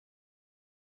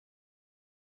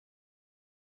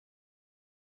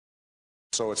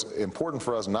So it's important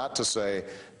for us not to say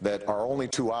that our only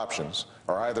two options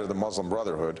are either the Muslim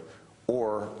Brotherhood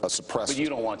or a suppressed But you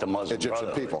don't want the Muslim Egyptian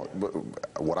Brotherhood.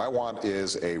 people. What I want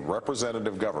is a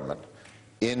representative government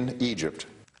in Egypt.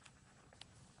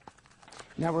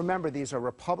 Now remember, these are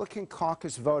Republican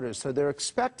caucus voters, so they're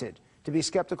expected to be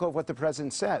skeptical of what the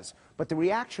president says. But the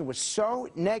reaction was so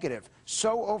negative,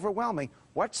 so overwhelming.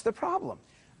 What's the problem?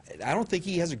 I don't think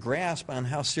he has a grasp on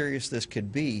how serious this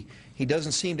could be. He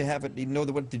doesn't seem to have it, know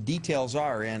what the details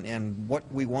are and what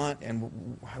we want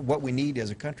and what we need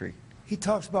as a country. He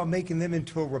talks about making them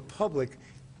into a republic,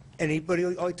 and but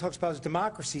all he talks about is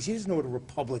democracies. He doesn't know what a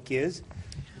republic is.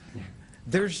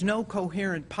 There's no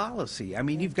coherent policy. I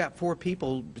mean, you've got four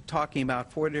people talking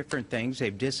about four different things.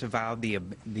 They've disavowed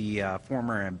the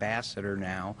former ambassador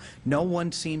now. No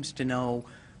one seems to know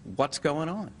what's going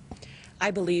on. I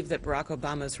believe that Barack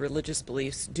Obama's religious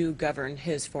beliefs do govern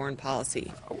his foreign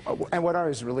policy. And what are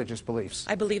his religious beliefs?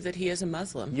 I believe that he is a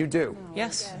Muslim. You do?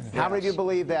 Yes. How many of you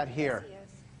believe that here?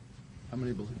 How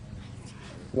many believe?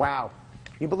 Wow.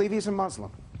 You believe he's a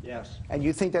Muslim? Yes. And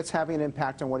you think that's having an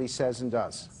impact on what he says and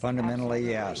does? Fundamentally,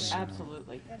 yes.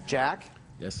 Absolutely. Jack?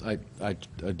 Yes, I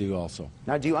do also.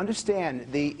 Now, do you understand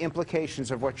the implications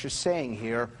of what you're saying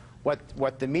here,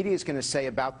 what the media is going to say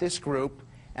about this group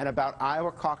and about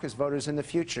Iowa caucus voters in the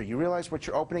future? You realize what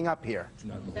you're opening up here?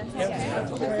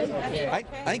 I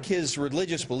think his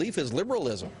religious belief is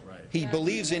liberalism. He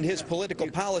believes in his political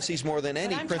policies more than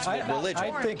any principled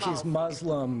religion. I think he's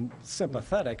Muslim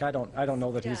sympathetic. I don't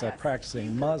know that he's a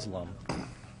practicing Muslim.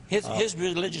 His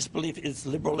religious belief is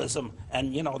liberalism,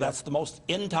 and you know that's the most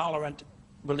intolerant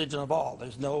religion of all.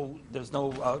 There's no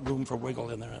room for wiggle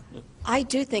in there. I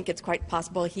do think it's quite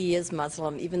possible he is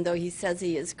Muslim, even though he says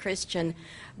he is Christian.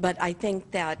 But I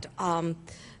think that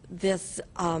this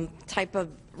type of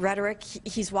rhetoric,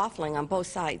 he's waffling on both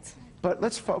sides. But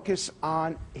let's focus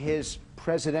on his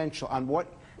presidential, on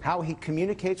how he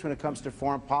communicates when it comes to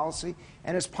foreign policy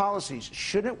and his policies.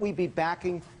 Shouldn't we be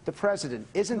backing the president?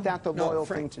 Isn't that the loyal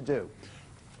thing to do?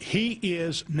 He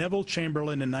is Neville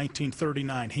Chamberlain in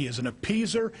 1939. He is an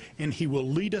appeaser, and he will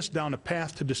lead us down a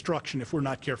path to destruction if we're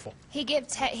not careful. He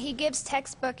gives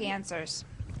textbook answers.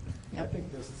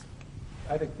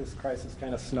 I think this crisis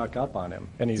kind of snuck up on him,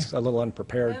 and he's a little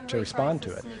unprepared to respond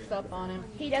to it. Up on him.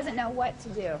 He doesn't know what to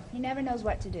do. He never knows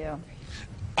what to do.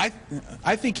 I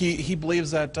think he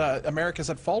believes that America's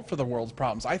at fault for the world's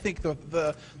problems. I think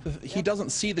he doesn't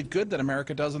see the good that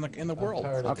America does in the world.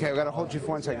 Okay, I've got to hold you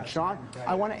for 1 second. Sean,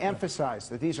 I want to emphasize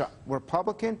that these are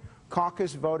Republican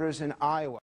caucus voters in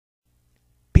Iowa.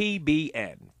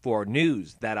 PBN, for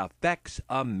news that affects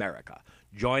America.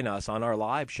 Join us on our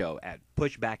live show at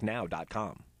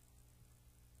pushbacknow.com.